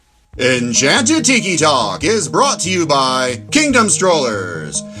Enchanted Tiki Talk is brought to you by Kingdom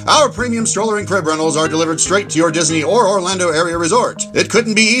Strollers. Our premium stroller and crib rentals are delivered straight to your Disney or Orlando area resort. It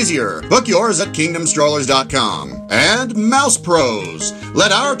couldn't be easier. Book yours at kingdomstrollers.com. And Mouse Pros.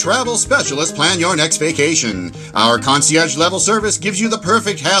 Let our travel specialist plan your next vacation. Our concierge level service gives you the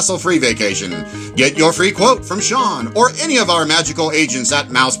perfect hassle-free vacation. Get your free quote from Sean or any of our magical agents at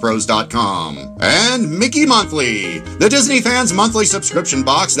mousepros.com. And Mickey Monthly, the Disney fans' monthly subscription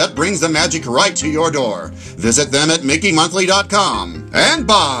box that brings the magic right to your door. Visit them at mickeymonthly.com. And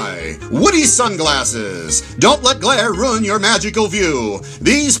by Woody Sunglasses. Don't let glare ruin your magical view.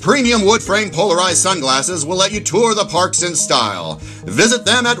 These premium wood frame polarized sunglasses will let you tour the parks in style. Visit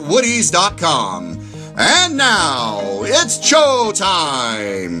them at woodies.com. And now, it's show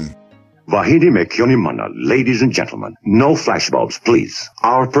time! Vahidi me Kyonimana, ladies and gentlemen, no flashbulbs, please.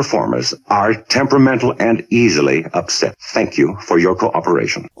 Our performers are temperamental and easily upset. Thank you for your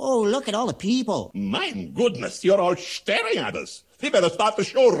cooperation. Oh, look at all the people. My goodness, you're all staring at us. We better start the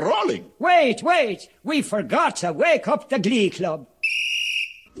show rolling. Wait. We forgot to wake up the Glee Club.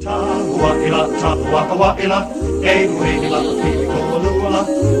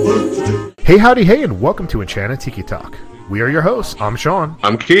 Hey, howdy, hey, and welcome to Enchanted Tiki Talk. We are your hosts. I'm Sean.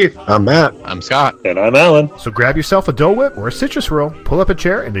 I'm Keith. I'm Matt. I'm Scott. And I'm Alan. So grab yourself a Dole Whip or a citrus roll, pull up a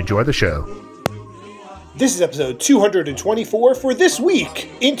chair, and enjoy the show. This is episode 224 for this week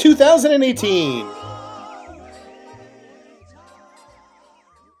in 2018.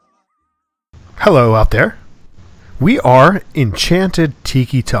 Hello out there. We are Enchanted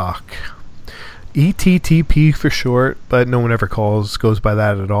Tiki Talk. ETTP for short, but no one ever goes by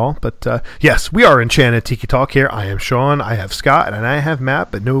that at all. But yes, we are Enchanted Tiki Talk here. I am Sean, I have Scott, and I have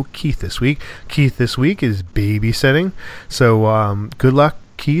Matt, but no Keith this week. Keith this week is babysitting, so good luck,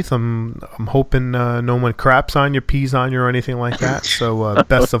 Keith. I'm hoping no one craps on you, pees on you, or anything like that. So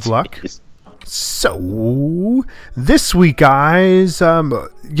best of luck. So this week, guys,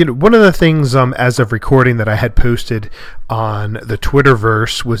 one of the things as of recording that I had posted on the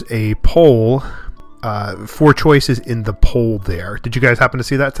Twitterverse was a poll, 4 choices in the poll there. Did you guys happen to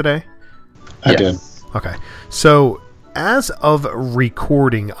see that today? I did. Okay. So as of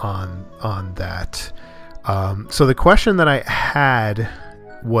recording on that, so the question that I had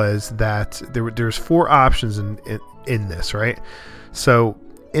was that there's 4 options in this, right? So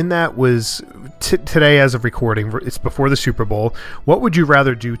in that was today as of recording, it's before the Super Bowl. What would you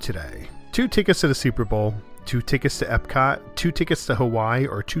rather do today? 2 tickets to the Super Bowl, 2 tickets to Epcot, 2 tickets to Hawaii,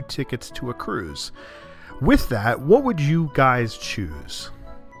 or 2 tickets to a cruise? With that, what would you guys choose?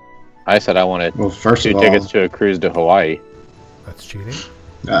 I said I wanted 2 tickets to a cruise to Hawaii. That's cheating.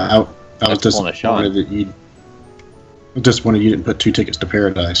 I was disappointed that you didn't put 2 tickets to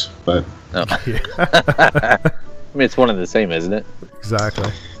Paradise, but no. I mean, it's one and the same, isn't it?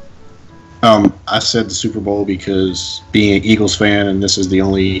 Exactly. I said the Super Bowl because being an Eagles fan, and this is the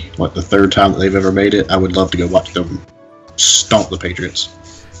 3rd time that they've ever made it, I would love to go watch them stomp the Patriots.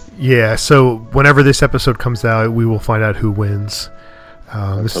 Yeah, so whenever this episode comes out, we will find out who wins.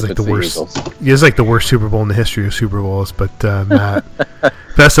 This is like the worst. It's like the worst Super Bowl in the history of Super Bowls. But Matt,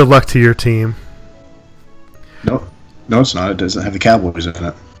 best of luck to your team. No, it's not. It doesn't have the Cowboys in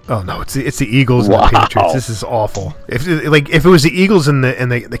it. Oh no, it's the Eagles and the Patriots. This is awful. If it was the Eagles and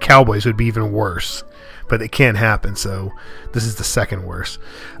the Cowboys, it would be even worse. But it can't happen. So this is the second worst.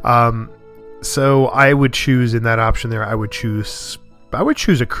 So I would choose in that option there. I would choose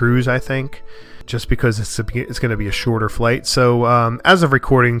a cruise. I think, just because it's going to be a shorter flight. So as of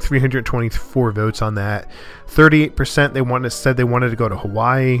recording, 324 votes on that. 38% said they wanted to go to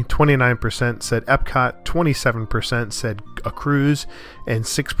Hawaii. 29% said Epcot. 27% said a cruise, and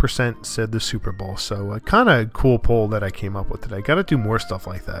 6% said the Super Bowl. So a kind of cool poll that I came up with today. Got to do more stuff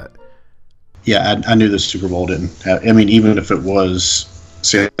like that. Yeah, I knew the Super Bowl didn't have. I mean, even if it was,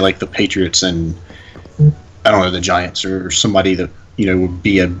 say, like the Patriots and I don't know, the Giants or somebody that would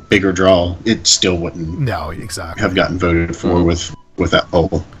be a bigger draw, it still wouldn't. No, exactly. Have gotten voted for with that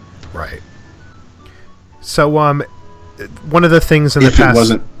poll. Right. So, one of the things in the past, if it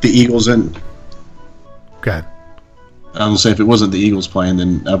wasn't the Eagles and go ahead. I was gonna say if it wasn't the Eagles playing,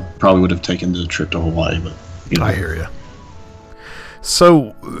 then I probably would have taken the trip to Hawaii. But I hear you.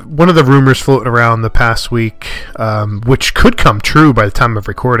 So, one of the rumors floating around the past week, which could come true by the time of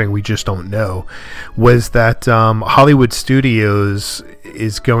recording, we just don't know, was that Hollywood Studios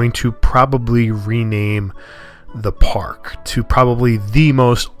is going to probably rename the park to probably the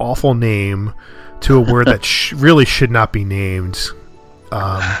most awful name to a word that really should not be named.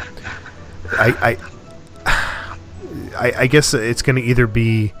 I guess it's going to either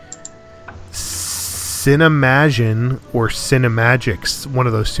be Cinemagine or Cinemagics, one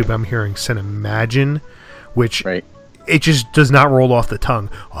of those two, but I'm hearing Cinemagine, which it just does not roll off the tongue.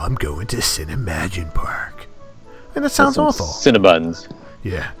 I'm going to Cinemagine Park. And that sounds awful. Cinnabons.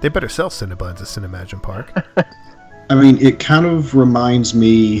 Yeah, they better sell Cinnabons at Cinemagine Park. I mean, it kind of reminds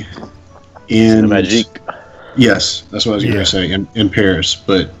me Cinemagique. Yes, that's what I was going to say, in Paris.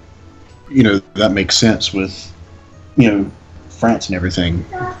 But, that makes sense with, France and everything.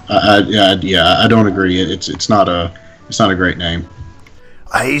 I don't agree. It's not a great name.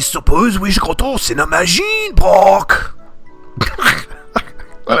 I suppose we should go to Cinemagine Park.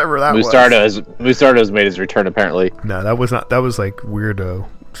 Whatever that was. Mustardo's made his return, apparently. No, that was not. That was like Weirdo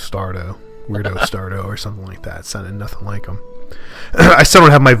Stardo, or something like that. It sounded nothing like him. I still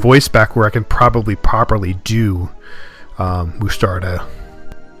don't have my voice back where I can probably properly do Mustardo.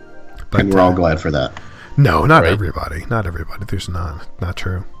 But, and we're all glad for that. No, not everybody. Not everybody. There's not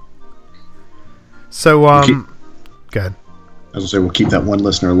true. So, go ahead. I was going to say, we'll keep that one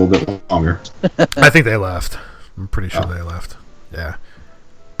listener a little bit longer. I think they left. I'm pretty sure they left. Yeah.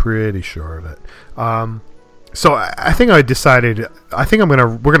 Pretty sure of it. So I think I decided, we're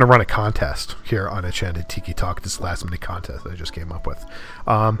gonna run a contest here on Enchanted Tiki Talk, this last minute contest that I just came up with.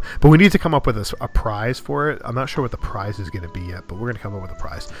 But we need to come up with a prize for it. I'm not sure what the prize is going to be yet, but we're going to come up with a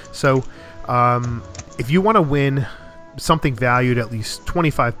prize. So if you want to win something valued at least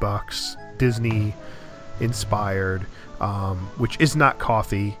 $25, Disney inspired, which is not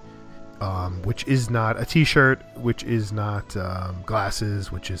coffee, which is not a T-shirt, which is not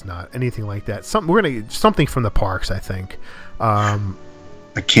glasses, which is not anything like that. Something from the parks, I think. A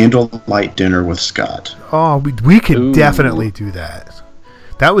candlelight dinner with Scott. Oh, we could definitely do that.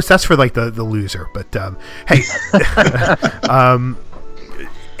 That's for like the loser. But hey,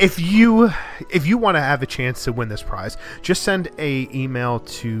 if you want to have a chance to win this prize, just send a email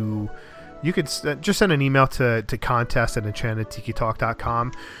to. You could just send an email to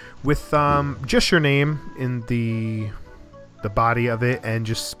contest@enchantedtikitalk.com with just your name in the body of it, and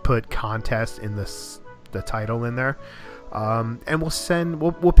just put contest in the title in there, and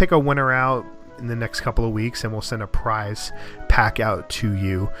we'll pick a winner out in the next couple of weeks, and we'll send a prize pack out to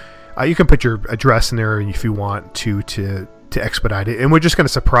you. You can put your address in there if you want to expedite it, and we're just going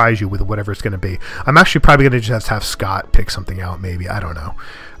to surprise you with whatever it's going to be. I'm actually probably going to just have Scott pick something out, maybe. I don't know.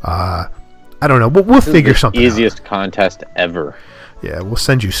 We'll figure something out. Easiest contest ever. Yeah, we'll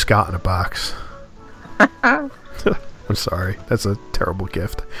send you Scott in a box. I'm sorry. That's a terrible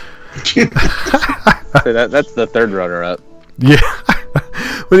gift. That's the third runner-up. Yeah.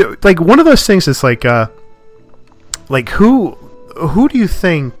 Like, one of those things is like who do you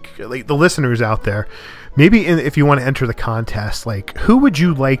think, like, the listeners out there, maybe if you want to enter the contest, like, who would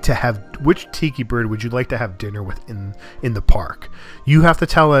you like to have, which tiki bird would you like to have dinner with in the park? You have to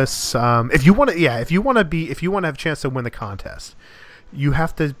tell us if you want to have a chance to win the contest. You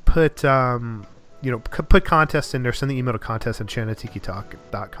have to put put contest in there, send the email to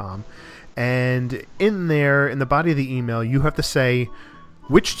contest@enchantedtikitalk.com, and in there, in the body of the email, you have to say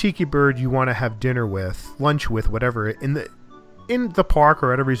which tiki bird you want to have dinner with, lunch with, whatever, in the park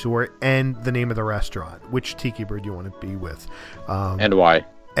or at a resort, and the name of the restaurant, which tiki bird you want to be with, and why.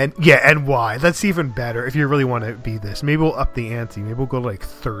 And why. That's even better if you really want to be this. Maybe we'll up the ante. Maybe we'll go to like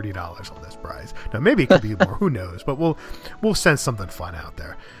 $30 on this prize. Now, maybe it could be more. Who knows? But we'll send something fun out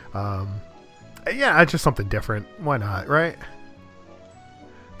there. Just something different. Why not, right?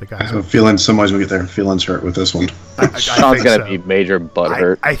 The guys. I have a feeling somebody's going to get their feelings hurt with this one. Sean's going to be major butt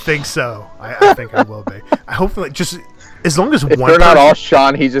hurt. I think so. I think I will be. I hopefully just as long as if they're not all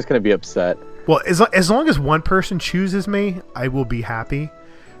Sean, he's just going to be upset. Well, as long as one person chooses me, I will be happy.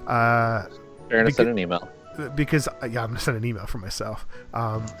 You're going to send an email. Because, I'm going to send an email for myself.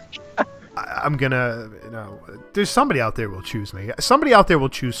 I'm going to, there's somebody out there will choose me. Somebody out there will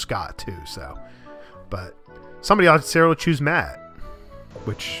choose Scott, too, so. But somebody out there will choose Matt,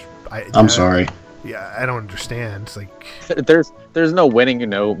 which I'm sorry. Yeah, I don't understand. It's like... There's no winning,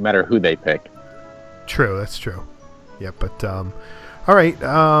 no matter who they pick. True, that's true. Yeah, but, all right.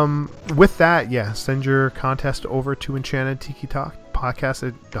 With that, send your contest over to Enchanted Tiki Talk contest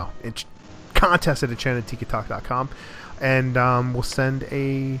at enchantedtikitalk.com, and we'll send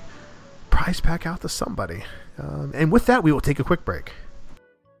a prize pack out to somebody. And with that, we will take a quick break.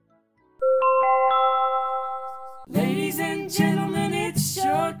 Ladies and gentlemen, it's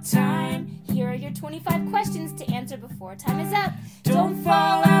showtime. Here are your 25 questions to answer before time is up. Don't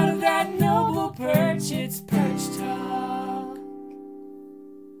fall out of that noble perch, it's Perch Talk.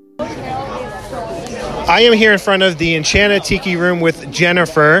 I am here in front of the Enchanted Tiki Room with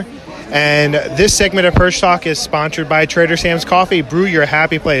Jennifer, and this segment of Perch Talk is sponsored by Trader Sam's Coffee. Brew your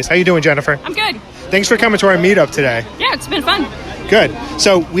happy place. How you doing, Jennifer? I'm good. Thanks for coming to our meetup today. Yeah, it's been fun. Good.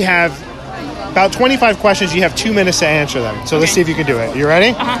 So we have about 25 questions. You have 2 minutes to answer them. So let's see if you can do it. You ready?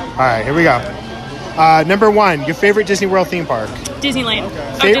 Uh-huh. All right, here we go. Number 1, your favorite Disney World theme park? Disneyland.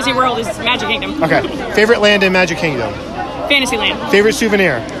 Disney World is Magic Kingdom. Okay. Favorite land in Magic Kingdom? Fantasyland. Favorite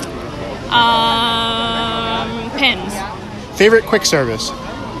souvenir? Pens. Favorite quick service?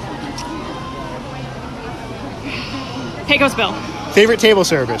 Pecos Bill. Favorite table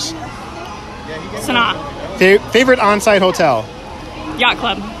service? Sanaa. Favorite on-site hotel? Yacht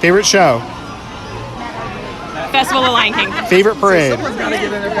Club. Favorite show? Festival of Lion King. Favorite parade?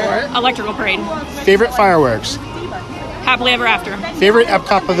 Electrical Parade. Favorite fireworks? Happily Ever After. Favorite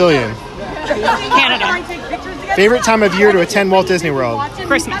Epcot Pavilion? Canada. Favorite time of year to attend Walt Disney World?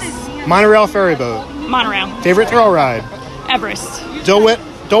 Christmas. Monorail ferry boat? Monorail. Favorite thrill ride? Everest. Dole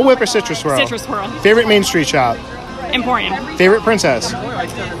Whip or Citrus Swirl? Citrus Swirl. Favorite Main Street shop? Emporium. Favorite princess?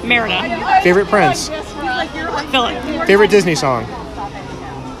 Merida. Favorite prince? Philip. Favorite Disney song?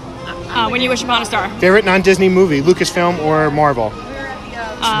 When You Wish Upon a Star. Favorite non-Disney movie, Lucasfilm or Marvel?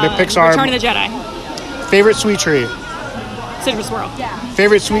 The Pixar. Return of the Jedi. Favorite sweet treat? Citrus Swirl.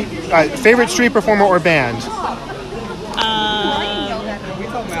 Favorite street performer or band?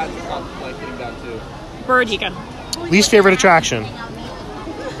 Birdika. Least favorite attraction?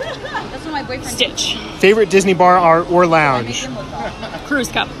 Stitch. Favorite Disney bar or lounge? Cruise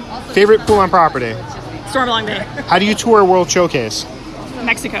Cup. Favorite pool on property? Stormalong Bay. How do you tour World Showcase?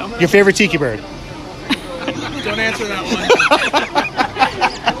 Mexico. Your favorite tiki bird? Don't answer that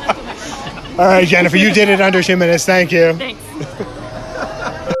one. All right, Jennifer, you did it under 2 minutes. Thank you. Thanks.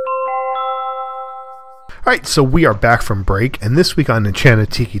 All right, so we are back from break, and this week on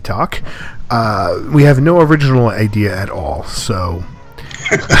Enchanted Tiki Talk, we have no original idea at all. So,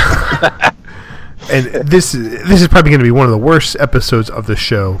 and this is probably going to be one of the worst episodes of the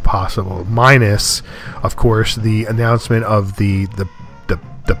show possible, minus, of course, the announcement of the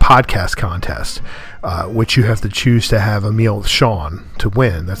podcast contest, which you have to choose to have a meal with Sean to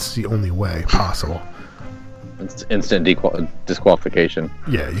win. That's the only way possible. It's instant disqualification.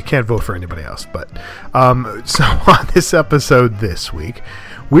 Yeah, you can't vote for anybody else. But so on this episode this week,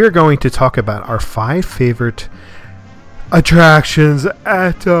 we're going to talk about our 5 favorite attractions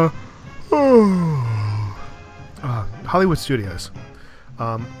at Hollywood Studios,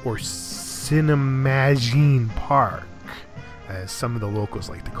 or Cinemagine Park, as some of the locals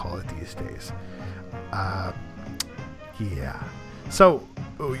like to call it these days. Yeah. So,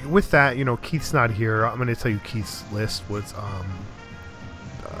 with that, Keith's not here. I'm going to tell you Keith's list was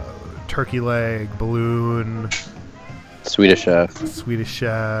turkey leg, balloon, Swedish Chef,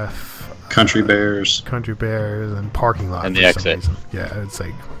 Country Bears, and parking lot. And the exit. Yeah, it's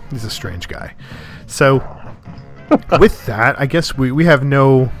like, he's a strange guy. So, with that, I guess we have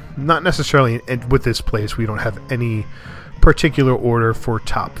not necessarily, with this place, we don't have any particular order for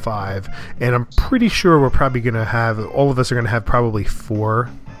top 5, and I'm pretty sure we're probably going to have, all of us are going to have probably 4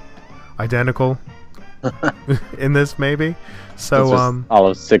 identical in this, maybe. So all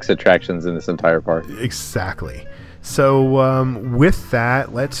of 6 attractions in this entire park. Exactly. So with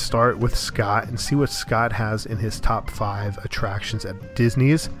that, let's start with Scott and see what Scott has in his top 5 attractions at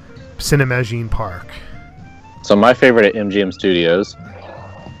Disney's Cinemagine Park. So my favorite at MGM Studios,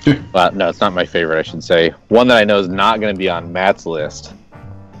 well, no, it's not my favorite, I should say. One that I know is not going to be on Matt's list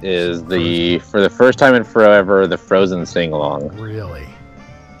is for the first time in forever, the Frozen sing-along. Really?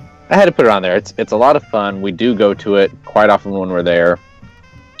 I had to put it on there. It's a lot of fun. We do go to it quite often when we're there.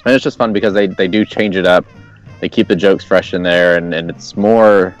 And it's just fun because they do change it up. They keep the jokes fresh in there, and it's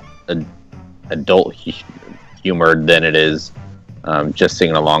more adult humor than it is just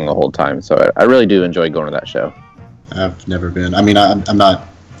singing along the whole time. So I really do enjoy going to that show. I've never been. I mean, I'm not.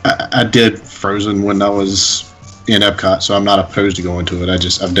 I did Frozen when I was in Epcot, so I'm not opposed to going to it.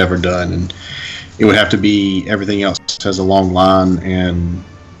 I've never done, and it would have to be everything else has a long line, and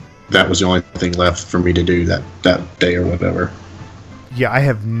that was the only thing left for me to do that day or whatever. Yeah, I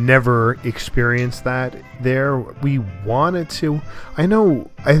have never experienced that there. We wanted to. I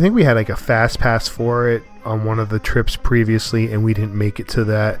think we had like a fast pass for it on one of the trips previously, and we didn't make it to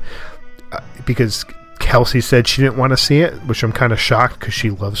that because Kelsey said she didn't want to see it, which I'm kind of shocked because she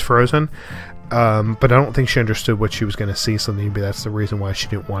loves Frozen. But I don't think she understood what she was going to see, so maybe that's the reason why she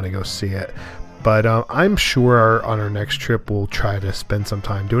didn't want to go see it. But I'm sure on our next trip we'll try to spend some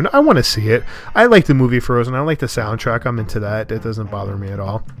time doing it. I want to see it. I like the movie Frozen. I like the soundtrack. I'm into that. It doesn't bother me at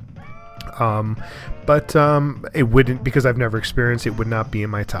all. But it wouldn't, because I've never experienced it, would not be in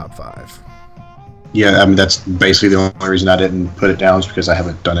my top 5. Yeah, I mean, that's basically the only reason I didn't put it down is because I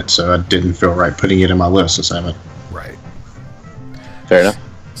haven't done it, so I didn't feel right putting it in my list since I haven't. Right. Fair enough.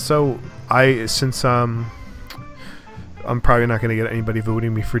 So Since I'm probably not going to get anybody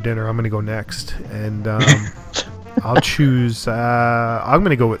voting me for dinner, I'm going to go next, and I'll choose. I'm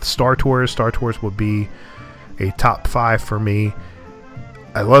going to go with Star Tours. Star Tours will be a top 5 for me.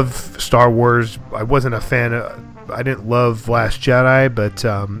 I love Star Wars. I wasn't a fan of. I didn't love Last Jedi, but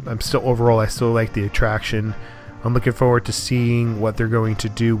I still like the attraction. I'm looking forward to seeing what they're going to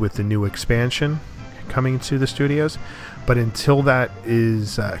do with the new expansion coming to the studios. But until that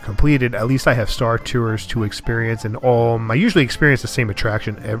is completed, at least I have Star Tours to experience, and I usually experience the same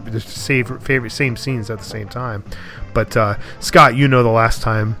attraction, the same scenes at the same time. But Scott, the last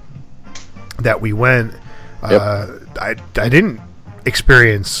time that we went, I didn't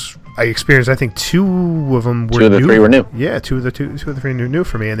experience. I experienced, I think, 2 of them were new. 2 of the 3 were new. Yeah, 2 of the 3 were new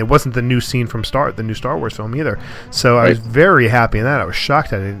for me, and it wasn't the new scene from the new Star Wars film either. So I was very happy in that. I was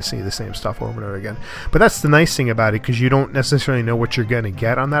shocked I didn't see the same stuff over and over again. But that's the nice thing about it, because you don't necessarily know what you're going to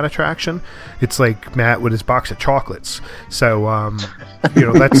get on that attraction. It's like Matt with his box of chocolates. So,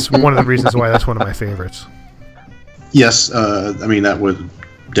 that's one of the reasons why that's one of my favorites. Yes, that would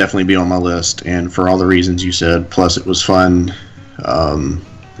definitely be on my list, and for all the reasons you said. Plus, it was fun.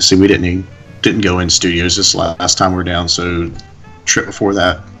 See, we didn't go in studios this last time we were down, so trip before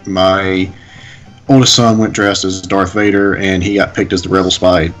that, my oldest son went dressed as Darth Vader, and he got picked as the Rebel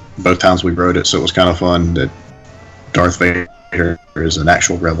Spy both times we rode it, so it was kind of fun that Darth Vader is an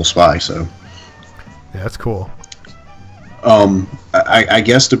actual Rebel Spy, so. Yeah, that's cool. I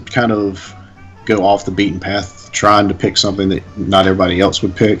guess to kind of go off the beaten path, trying to pick something that not everybody else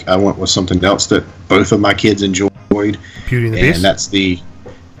would pick, I went with something else that both of my kids enjoyed. Beauty and the Beast? And that's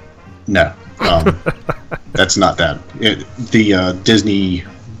No, that's not that. The Disney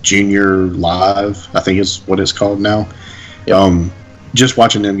Junior Live, I think is what it's called now. Yep. Just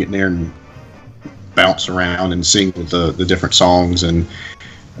watching them get in there and bounce around and sing with the different songs and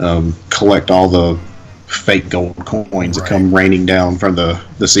collect all the fake gold coins that come raining down from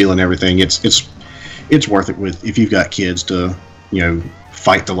the ceiling and everything. It's worth it if you've got kids to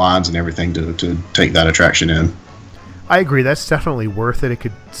fight the lines and everything to take that attraction in. I agree. That's definitely worth it. It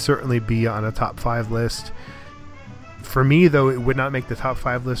could certainly be on a top 5 list. For me, though, it would not make the top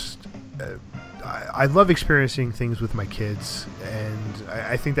 5 list. I love experiencing things with my kids, and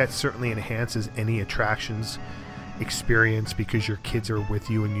I think that certainly enhances any attractions experience because your kids are with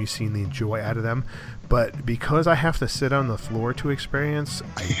you and you've seen the joy out of them. But because I have to sit on the floor to experience,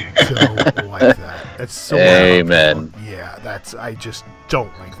 I don't like that. That's so Amen. Yeah, I just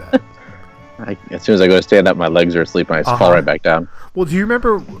don't like that. As soon as I go to stand up, my legs are asleep and I fall right back down. Well, do you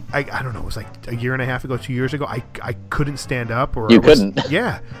remember, I don't know, it was like a year and a half ago, 2 years ago, I couldn't stand up. Couldn't?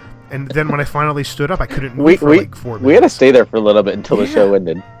 Yeah. And then when I finally stood up, I couldn't move for like 4 minutes. We had to stay there for a little bit until the show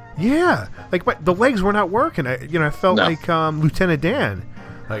ended. Yeah. Like, the legs were not working. I felt like Lieutenant Dan.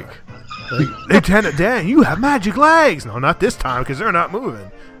 Like, Lieutenant Dan, you have magic legs. No, not this time, because they're not moving,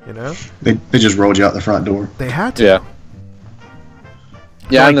 They just rolled you out the front door. They had to. Yeah.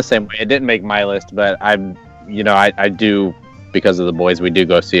 Yeah, I'm the same way. It didn't make my list, but I do, because of the boys, we do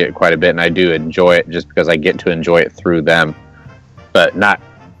go see it quite a bit, and I do enjoy it just because I get to enjoy it through them, but not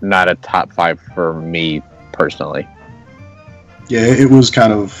a top 5 for me personally. Yeah, it was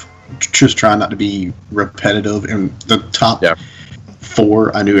kind of just trying not to be repetitive, and the top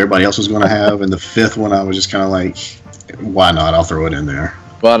 4 I knew everybody else was going to have, and the 5th one I was just kind of like, why not? I'll throw it in there.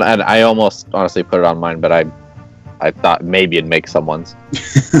 Well, and I almost honestly put it on mine, but I thought maybe it'd make someone's.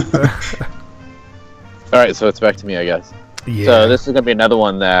 All right, so it's back to me, I guess. Yeah. So this is going to be another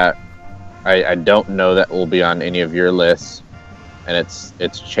one that I don't know that will be on any of your lists, and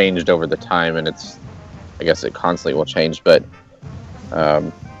it's changed over the time, and I guess it constantly will change, but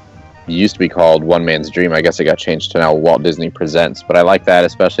it used to be called One Man's Dream. I guess it got changed to now Walt Disney Presents, but I like that,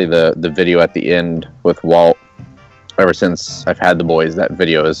 especially the video at the end with Walt. Ever since I've had the boys, that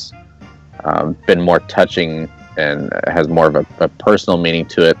video has been more touching and has more of a personal meaning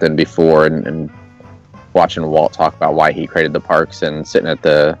to it than before, and watching Walt talk about why he created the parks and sitting at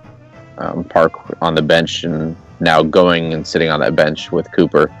the park on the bench and now going and sitting on that bench with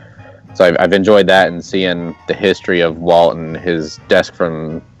Cooper. So I've enjoyed that, and seeing the history of Walt and his desk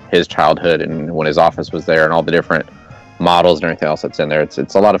from his childhood and when his office was there and all the different models and everything else that's in there. It's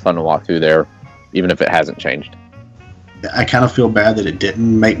a lot of fun to walk through there, even if it hasn't changed. I kind of feel bad that it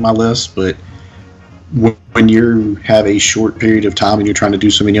didn't make my list, but when you have a short period of time and you're trying to do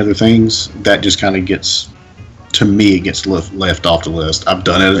so many other things, that just kind of gets, to me, it gets left off the list. I've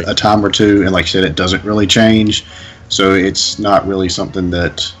done it a time or two, and like I said, it doesn't really change, so it's not really something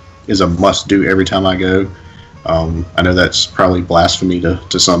that is a must-do every time I go. I know that's probably blasphemy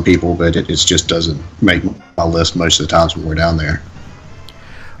to some people, but it just doesn't make my list most of the times when we're down there.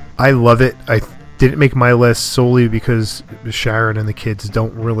 I love it. I didn't make my list solely because Sharon and the kids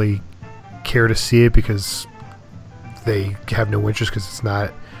don't really care to see it because they have no interest because it's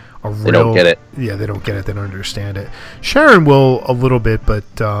not a real... They don't get it. Yeah, they don't get it. They don't understand it. Sharon will a little bit, but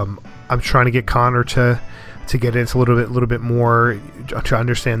I'm trying to get Connor to get into a little bit more to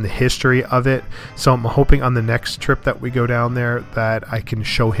understand the history of it. So I'm hoping on the next trip that we go down there that I can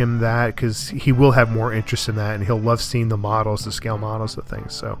show him that, because he will have more interest in that and he'll love seeing the models, the scale models of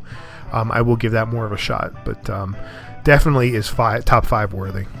things. So I will give that more of a shot, but definitely is top 5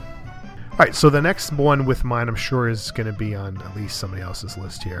 worthy. All right, so the next one with mine, I'm sure, is going to be on at least somebody else's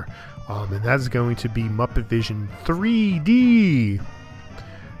list here, and that's going to be Muppet Vision 3D.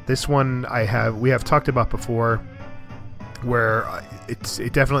 This one we have talked about before, where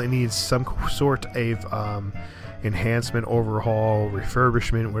it definitely needs some sort of enhancement, overhaul,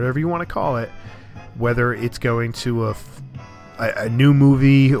 refurbishment, whatever you want to call it. Whether it's going to a new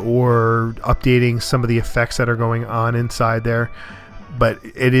movie or updating some of the effects that are going on inside there, but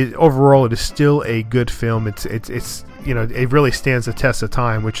it is still a good film. It's it really stands the test of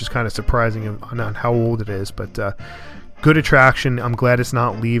time, which is kind of surprising on how old it is, but. Good attraction. I'm glad it's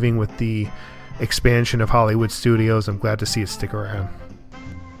not leaving with the expansion of Hollywood Studios. I'm glad to see it stick around.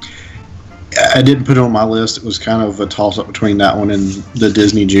 I didn't put it on my list. It was kind of a toss-up between that one and the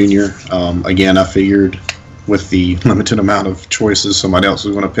Disney Junior. Again, I figured with the limited amount of choices, somebody else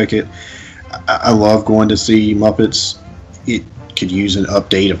was going to pick it. I love going to see Muppets. It could use an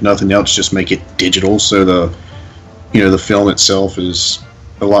update. If nothing else, just make it digital so the film itself is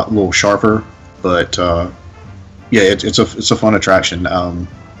a little sharper. But yeah, it's a fun attraction.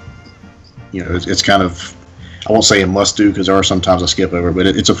 It's kind of, I won't say a must do because there are sometimes I skip over, but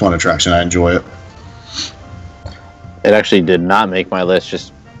it's a fun attraction. I enjoy it. It actually did not make my list,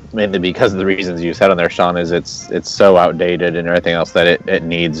 just mainly because of the reasons you said on there, Sean. Is it's so outdated and everything else that it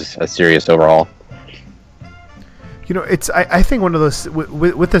needs a serious overhaul. I think one of those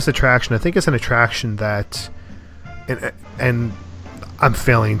with this attraction, I think it's an attraction that, and I'm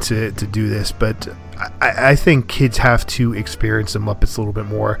failing to do this, but I think kids have to experience the Muppets a little bit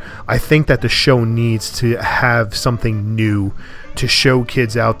more. I think that the show needs to have something new to show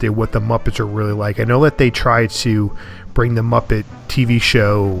kids out there what the Muppets are really like. I know that they tried to bring the Muppet TV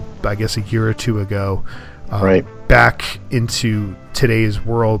show, I guess, a year or two ago, back into today's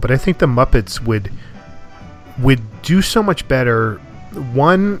world, but I think the Muppets would do so much better.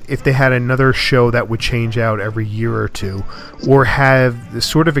 One, if they had another show that would change out every year or two, or have the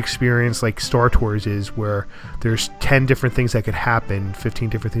sort of experience like Star Tours is, where there's 10 different things that could happen, 15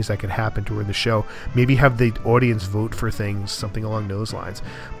 different things that could happen during the show. Maybe have the audience vote for things, something along those lines.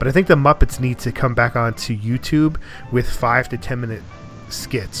 But I think the Muppets need to come back onto YouTube with 5 to 10 minute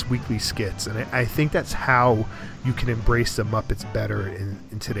skits, weekly skits, and I think that's how you can embrace the Muppets better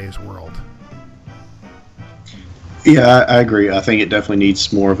in today's world. Yeah, I agree. I think it definitely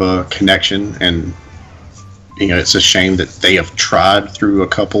needs more of a connection, and it's a shame that they have tried through a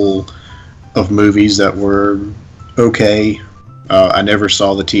couple of movies that were okay. I never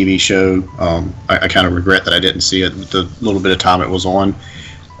saw the TV show. I kind of regret that I didn't see it the little bit of time it was on.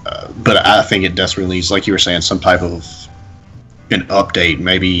 But I think it desperately needs, like you were saying, some type of an update.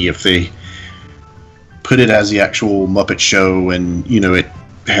 Maybe if they put it as the actual Muppet Show, and it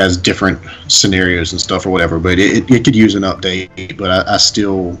has different scenarios and stuff or whatever, but it could use an update. But I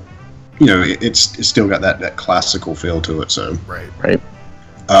still, it's still got that classical feel to it. So right.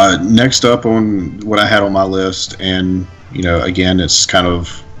 Next up on what I had on my list, and again, it's kind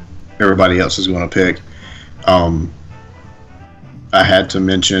of everybody else is going to pick. I had to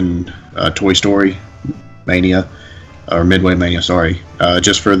mention Toy Story Mania, or Midway Mania. Sorry,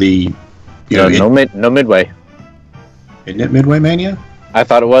 just for the no Midway. Isn't it Midway Mania? I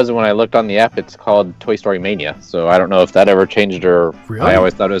thought it was, and when I looked on the app, it's called Toy Story Mania. So I don't know if that ever changed, or really? I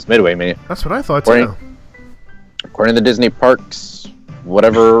always thought it was Midway Mania. That's what I thought too. According to the Disney Parks,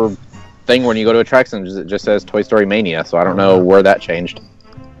 whatever thing when you go to attractions, it just says Toy Story Mania. So I don't know where that changed.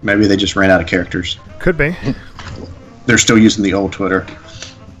 Maybe they just ran out of characters. Could be. They're still using the old Twitter.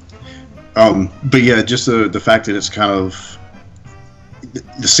 But yeah, just the fact that it's kind of,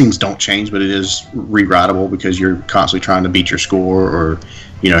 the scenes don't change, but it is rewritable because you're constantly trying to beat your score, or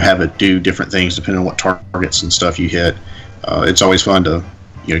have it do different things depending on what targets and stuff you hit. It's always fun to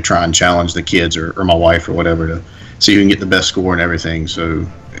try and challenge the kids or my wife or whatever to see who can get the best score and everything. So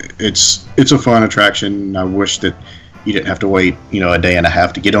it's a fun attraction. I wish that you didn't have to wait a day and a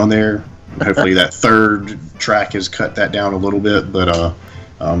half to get on there. Hopefully that third track has cut that down a little bit, but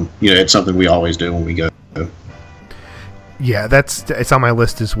it's something we always do when we go. Yeah, it's on my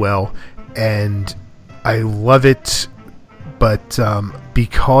list as well, and I love it but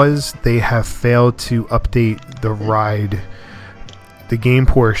because they have failed to update the ride, the game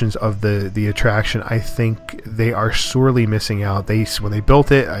portions of the attraction, I think they are sorely missing out. When they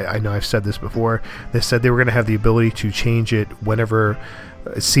built it, I know I've said this before, they said they were going to have the ability to change it whenever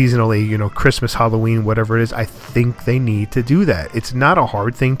seasonally, Christmas, Halloween, whatever it is. I think they need to do that. It's not a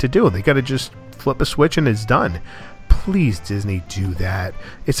hard thing to do. They got to just flip a switch and it's done. Please, Disney, do that.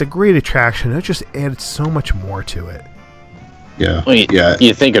 It's a great attraction. It just added so much more to it. Yeah. Well,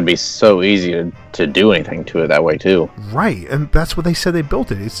 you think it'd be so easy to do anything to it that way too. Right, and that's what they said they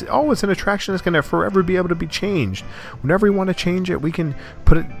built it. It's an attraction that's going to forever be able to be changed. Whenever we want to change it, we can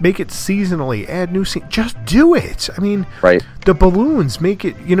make it seasonally, add new scenes. Just do it. I mean, right. The balloons make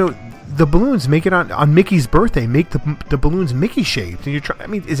it. The balloons make it on Mickey's birthday. Make the balloons Mickey shaped,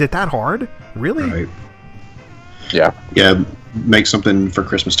 and is it that hard? Really? Right. Yeah. Yeah. Make something for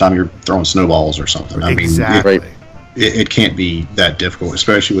Christmas time. You're throwing snowballs or something. Exactly. It can't be that difficult,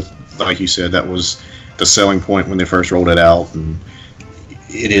 especially with, like you said, that was the selling point when they first rolled it out. And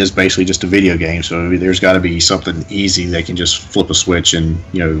it is basically just a video game, so there's got to be something easy they can just flip a switch and,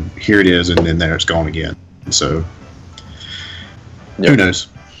 here it is, and then there it's gone again. So, Who knows?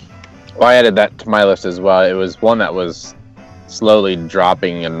 Well, I added that to my list as well. It was one that was slowly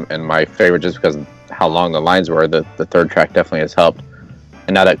dropping in my favorite just because of how long the lines were. The third track definitely has helped.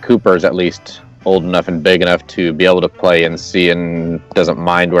 And now that Cooper's at least old enough and big enough to be able to play and see and doesn't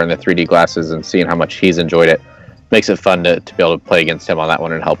mind wearing the 3D glasses and seeing how much he's enjoyed it, makes it fun to be able to play against him on that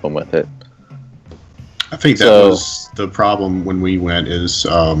one and help him with it. I think that was the problem when we went is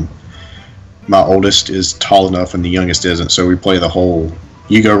my oldest is tall enough and the youngest isn't, so we play the whole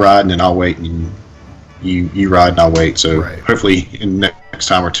you go riding and I'll wait and you ride and I'll wait. So hopefully in next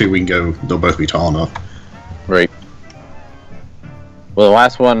time or two we can go, they'll both be tall enough. Right. Well, the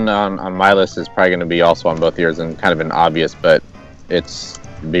last one on my list is probably going to be also on both yours and kind of an obvious, but it'd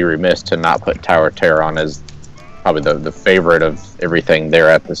be remiss to not put Tower of Terror on as probably the favorite of everything there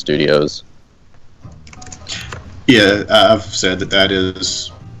at the studios. Yeah, I've said that is,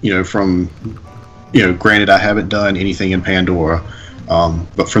 granted I haven't done anything in Pandora,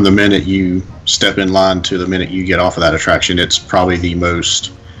 but from the minute you step in line to the minute you get off of that attraction, it's probably the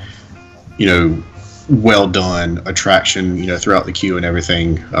most, well done attraction, throughout the queue and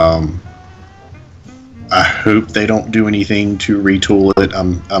everything. I hope they don't do anything to retool it.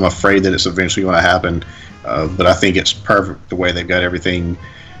 I'm afraid that it's eventually going to happen, but I think it's perfect the way they've got everything,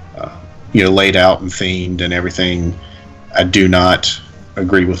 laid out and themed and everything. I do not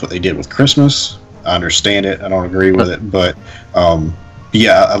agree with what they did with Christmas. I understand it. I don't agree with it, but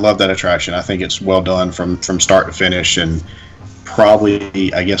yeah, I love that attraction. I think it's well done from start to finish, and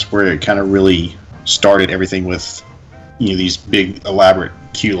probably, I guess, where it kind of really started everything with these big elaborate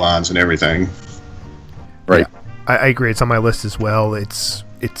queue lines and everything. Right. Yeah, I agree. It's on my list as well. It's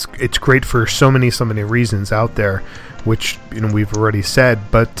great for so many reasons out there, which we've already said.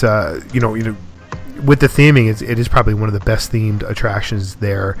 But with the theming, it is probably one of the best themed attractions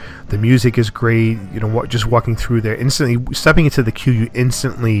there. The music is great. Just walking through there, instantly stepping into the queue, you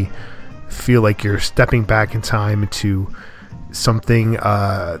instantly feel like you're stepping back in time to something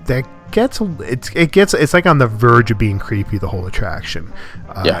that it's like on the verge of being creepy, the whole attraction.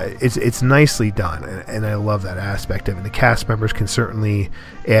 It's nicely done, and I love that aspect of it. The cast members can certainly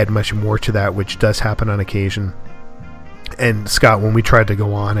add much more to that, which does happen on occasion. And Scott, when we tried to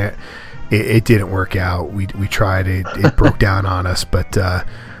go on it didn't work out. We tried it broke down on us, but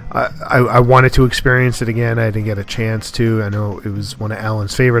I wanted to experience it again. I didn't get a chance to. I know it was one of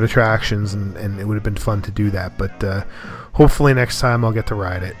Alan's favorite attractions, and it would have been fun to do that, but hopefully next time I'll get to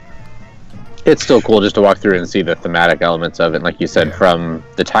ride it. It's still cool just to walk through and see the thematic elements of it. And like you said, from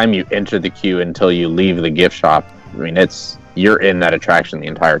the time you enter the queue until you leave the gift shop, you're in that attraction the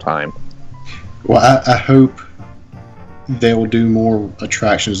entire time. Well, I hope they will do more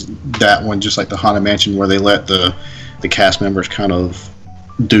attractions. That one, just like the Haunted Mansion, where they let the cast members kind of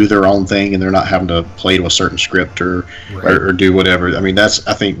do their own thing and they're not having to play to a certain script or do whatever. That's,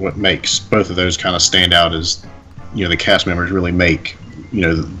 I think, what makes both of those kind of stand out is, the cast members really make,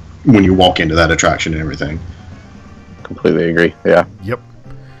 when you walk into that attraction and everything. Completely agree. Yeah. Yep.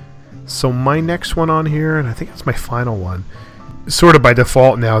 So my next one on here, and I think it's my final one, sort of by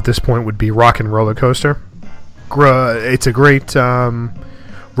default now at this point, would be Rock and Roller Coaster. It's a great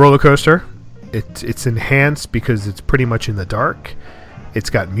roller coaster. It's enhanced because it's pretty much in the dark.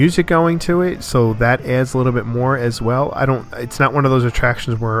 It's got music going to it, so that adds a little bit more as well. It's not one of those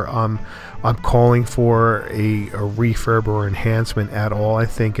attractions where I'm calling for a refurb or enhancement at all. I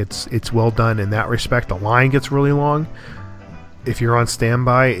think it's well done in that respect. The line gets really long. If you're on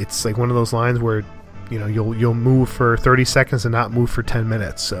standby, it's like one of those lines where You'll move for 30 seconds and not move for 10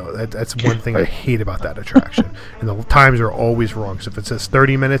 minutes. So that's one thing I hate about that attraction. And the times are always wrong. So if it says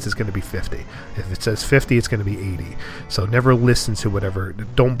 30 minutes, it's going to be 50. If it says 50, it's going to be 80. So never listen to whatever.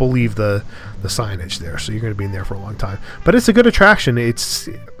 Don't believe the signage there. So you're going to be in there for a long time. But it's a good attraction. It's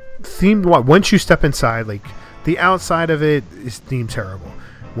themed. Once you step inside, like the outside of it is themed terrible.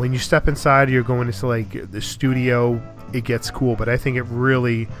 When you step inside, you're going into like the studio. It gets cool, but I think it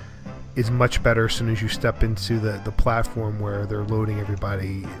really is much better as soon as you step into the platform where they're loading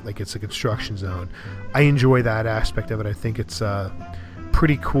everybody like it's a construction zone. I enjoy that aspect of it. I think it's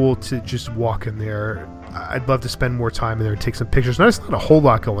pretty cool to just walk in there. I'd love to spend more time in there and take some pictures. There's not a whole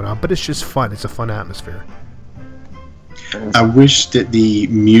lot going on, but it's just fun. It's a fun atmosphere. I wish that the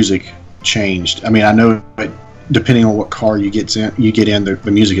music changed. I mean, I know depending on what car you get in,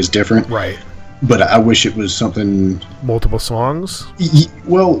 the music is different. Right. But I wish it was something... Multiple songs?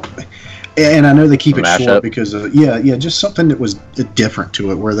 Well, and I know they keep it short because just something that was different to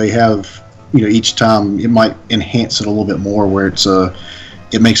it, where they have, each time it might enhance it a little bit more, where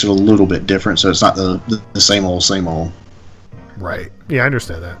it makes it a little bit different, so it's not the same old. Right. Yeah, I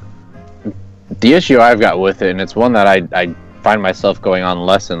understand that. The issue I've got with it, and it's one that I find myself going on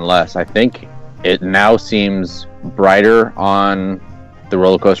less and less, I think it now seems brighter on the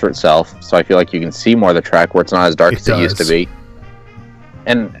roller coaster itself, so I feel like you can see more of the track where it's not as dark as it used to be.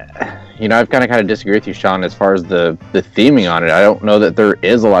 And I've kind of disagree with you, Sean, as far as the theming on it. I don't know that there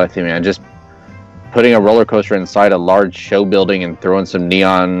is a lot of theming. Just putting a roller coaster inside a large show building and throwing some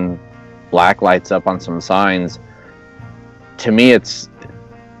neon black lights up on some signs, to me it's,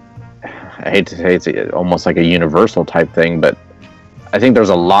 I hate to say it's almost like a Universal type thing, but I think there's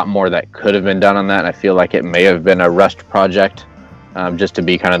a lot more that could have been done on that, and I feel like it may have been a rushed project. Just to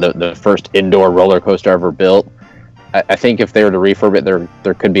be kind of the first indoor roller coaster ever built. I think if they were to refurb it,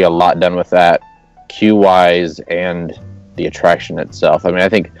 there could be a lot done with that, queue-wise and the attraction itself. I mean, I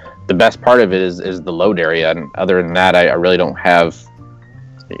think the best part of it is the load area, and other than that, I really don't have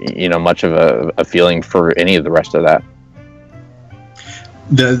much of a feeling for any of the rest of that.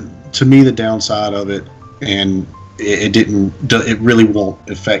 To me, the downside of it, and it really won't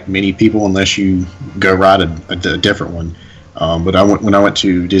affect many people unless you go ride a different one. But when I went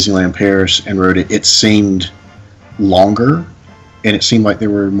to Disneyland Paris and rode it, it seemed longer, and it seemed like there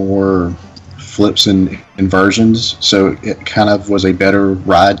were more flips and inversions, so it kind of was a better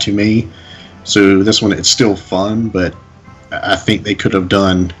ride to me. So this one, it's still fun, but I think they could have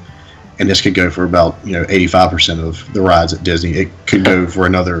done, and this could go for about 85% of the rides at Disney. It could go for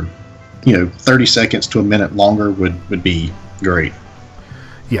another 30 seconds to a minute longer would be great.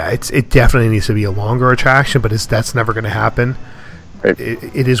 Yeah, it definitely needs to be a longer attraction, but that's never going to happen.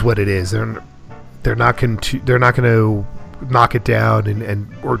 It is what it is. They're not going to knock it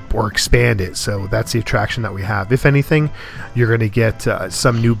down or expand it. So that's the attraction that we have. If anything, you're going to get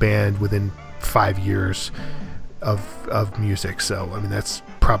some new band within 5 years of music. So I mean, that's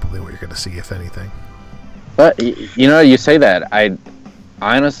probably what you're going to see, if anything. But you say that, I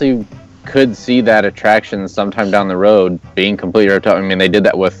honestly could see that attraction sometime down the road being completely retired. I mean, they did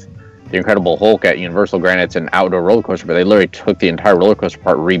that with the Incredible Hulk at Universal. Granted, it's an outdoor roller coaster, but they literally took the entire roller coaster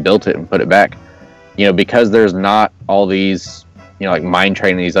part, rebuilt it, and put it back. Because there's not all these, like Mine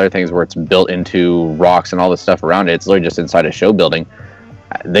Train and these other things where it's built into rocks and all this stuff around it. It's literally just inside a show building.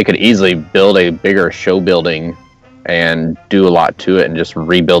 They could easily build a bigger show building and do a lot to it and just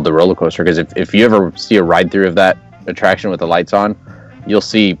rebuild the roller coaster. Because if you ever see a ride through of that attraction with the lights on, you'll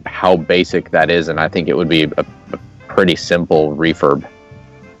see how basic that is, and I think it would be a pretty simple refurb.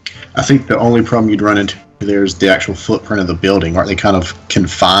 I think the only problem you'd run into there is the actual footprint of the building. Aren't they kind of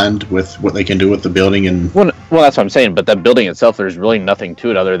confined with what they can do with the building? And well, that's what I'm saying. But that building itself, there's really nothing to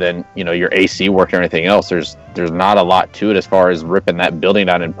it other than your AC work and everything else. There's not a lot to it as far as ripping that building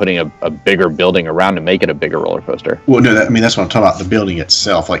down and putting a bigger building around to make it a bigger roller coaster. Well, no, that's what I'm talking about. The building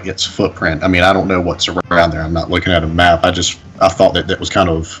itself, like its footprint. I mean, I don't know what's around there. I'm not looking at a map. I thought that was kind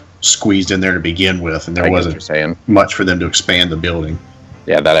of squeezed in there to begin with, and there wasn't much for them to expand the building.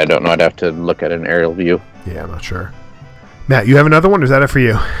 Yeah, that I don't know. I'd have to look at an aerial view. Yeah, I'm not sure. Matt, you have another one, or is that it for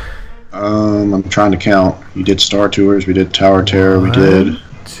you? I'm trying to count. You did Star Tours, we did Tower Terror, we did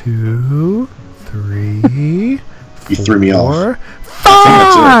 2, 3, you threw me off.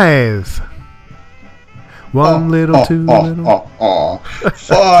 5. One little, two little.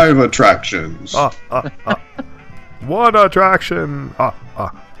 5 attractions. One attraction.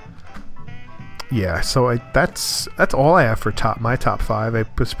 Yeah, so that's all I have for my top 5. It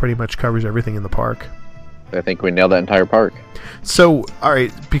just pretty much covers everything in the park. I think we nailed that entire park. So, all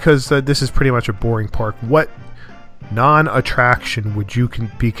right, because this is pretty much a boring park, what non-attraction would you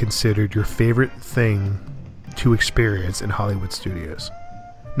be considered your favorite thing to experience in Hollywood studios?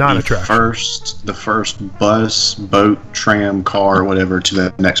 Non-attraction. The first bus, boat, tram, car, whatever to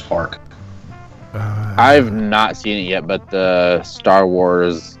the next park. I've not seen it yet, but the Star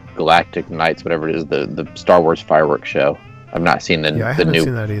Wars Galactic Nights, whatever it is, the Star Wars fireworks show. I've not seen the haven't new.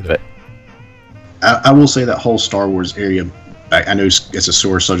 Seen that either. I will say that whole Star Wars area. I know it's a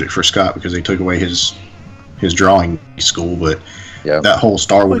sore subject for Scott because they took away his drawing school, but that whole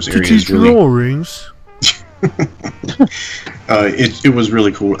Star Wars area is really. Drawings. It was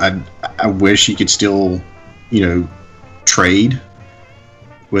really cool. I wish he could still, trade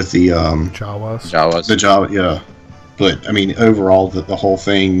with the Jawas. The Jawa, yeah. But I mean, overall, the whole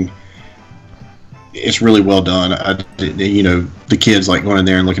thing, it's really well done. The kids like going in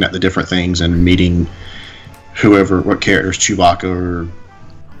there and looking at the different things and meeting what characters, Chewbacca or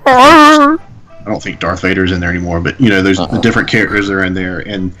I don't think Darth Vader's in there anymore, but there's the different characters that are in there.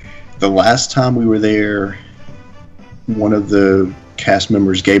 And the last time we were there, one of the cast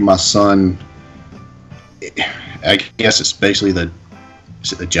members gave my son, I guess it's basically the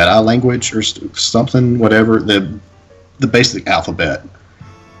Jedi language or something, whatever, the basic alphabet.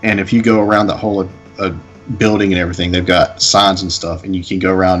 And if you go around the whole building and everything, they've got signs and stuff, and you can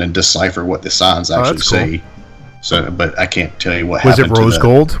go around and decipher what the signs actually say. Cool. So, but I can't tell you what happened. Was it rose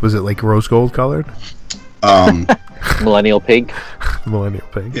gold? Was it like rose gold colored? Millennial pink. Millennial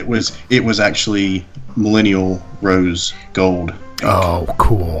pink. It was actually millennial rose gold pink. Oh,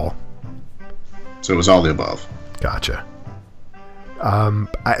 cool. So it was all the above. Gotcha.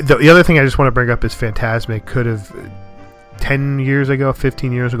 The other thing I just want to bring up is Fantasmic could have 10 years ago,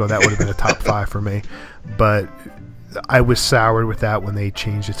 15 years ago, that would have been a top 5 for me. But I was soured with that when they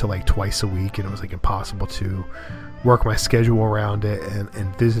changed it to like twice a week, and it was like impossible to work my schedule around it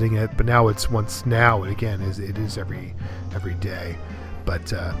and visiting it. But now it is every day.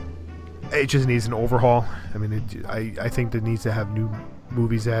 But it just needs an overhaul. I mean, I think it needs to have new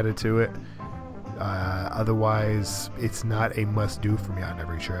movies added to it. Otherwise, it's not a must-do for me on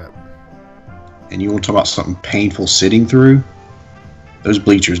every trip. And you want to talk about something painful sitting through? Those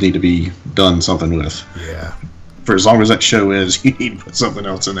bleachers need to be done something with. Yeah. For as long as that show is, you need to put something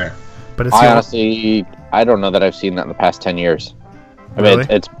else in there. But honestly, I don't know that I've seen that in the past 10 years. I mean,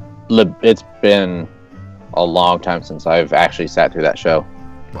 it's been a long time since I've actually sat through that show.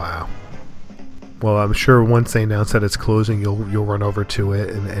 Wow. Well, I'm sure once they announce that it's closing, you'll run over to it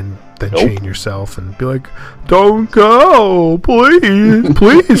and then chain yourself and be like, "Don't go, please,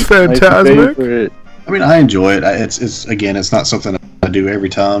 please, Fantasmic." I mean, I enjoy it. It's not something I do every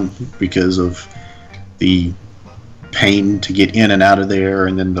time because of the pain to get in and out of there,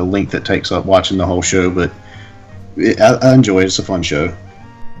 and then the length it takes up watching the whole show. But I enjoy it. It's a fun show.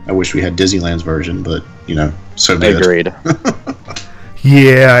 I wish we had Disneyland's version, but so be it. Agreed.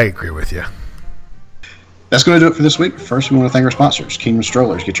 Yeah, I agree with you. That's going to do it for this week. First, we want to thank our sponsors, Kingdom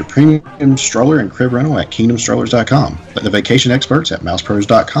Strollers. Get your premium stroller and crib rental at KingdomStrollers.com. Let the vacation experts at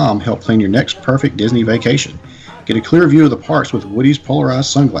MousePros.com help plan your next perfect Disney vacation. Get a clear view of the parks with Woody's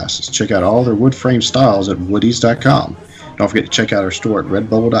polarized sunglasses. Check out all their wood frame styles at Woodys.com. Don't forget to check out our store at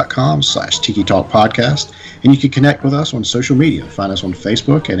redbubble.com/Tiki Talk Podcast. And you can connect with us on social media. Find us on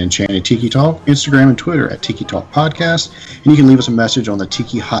Facebook at Enchanted Tiki Talk, Instagram and Twitter at Tiki Talk Podcast. And you can leave us a message on the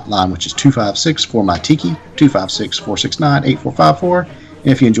Tiki hotline, which is 256-4MY-TIKI, 256-469-8454.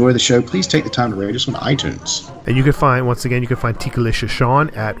 And if you enjoy the show, please take the time to rate us on iTunes. And you can find Tikalicious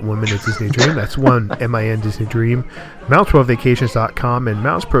Sean at 1 Minute Disney Dream. That's 1 MIN Disney Dream, MouseProVacations.com, and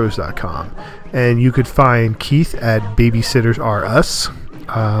MousePros.com. And you could find Keith at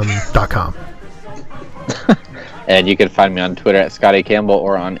BabysittersRUs.com. And you can find me on Twitter at Scotty Campbell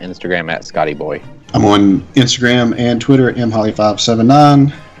or on Instagram at ScottyBoy. I'm on Instagram and Twitter at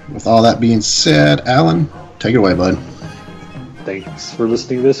mholly579. With all that being said, Alan, take it away, bud. Thanks for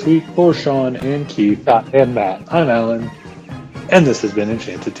listening this week for Sean and Keith and Matt. I'm Alan, and this has been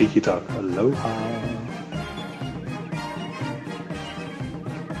Enchanted Tiki Talk. Aloha.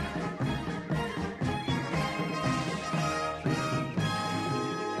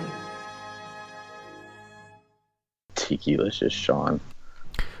 Tiki-licious Sean.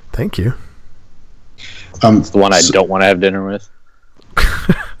 Thank you. It's the one I don't want to have dinner with.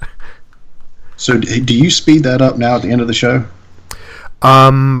 So do you speed that up now at the end of the show?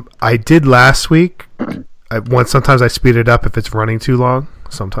 I did last week. Sometimes I speed it up if it's running too long.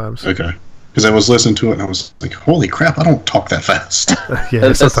 Sometimes. Okay. Because I was listening to it and I was like, "Holy crap! I don't talk that fast." Yeah,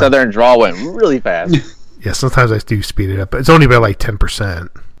 the southern drawl went really fast. Yeah, sometimes I do speed it up, but it's only by like 10%.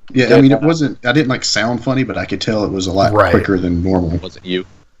 Yeah, I mean, it wasn't. I didn't sound funny, but I could tell it was a lot quicker than normal. Was it you?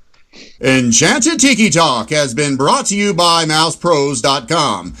 Enchanted Tiki Talk has been brought to you by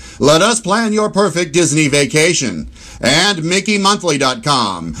MousePros.com. Let us plan your perfect Disney vacation. And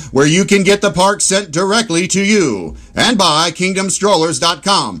MickeyMonthly.com, where you can get the park sent directly to you. And by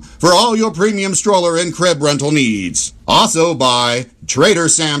KingdomStrollers.com for all your premium stroller and crib rental needs. Also by Trader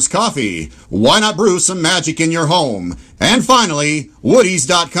Sam's Coffee. Why not brew some magic in your home? And finally,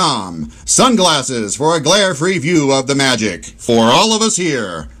 Woodies.com. Sunglasses for a glare-free view of the magic. For all of us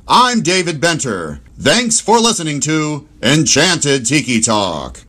here, I'm David Benter. Thanks for listening to Enchanted Tiki Talk.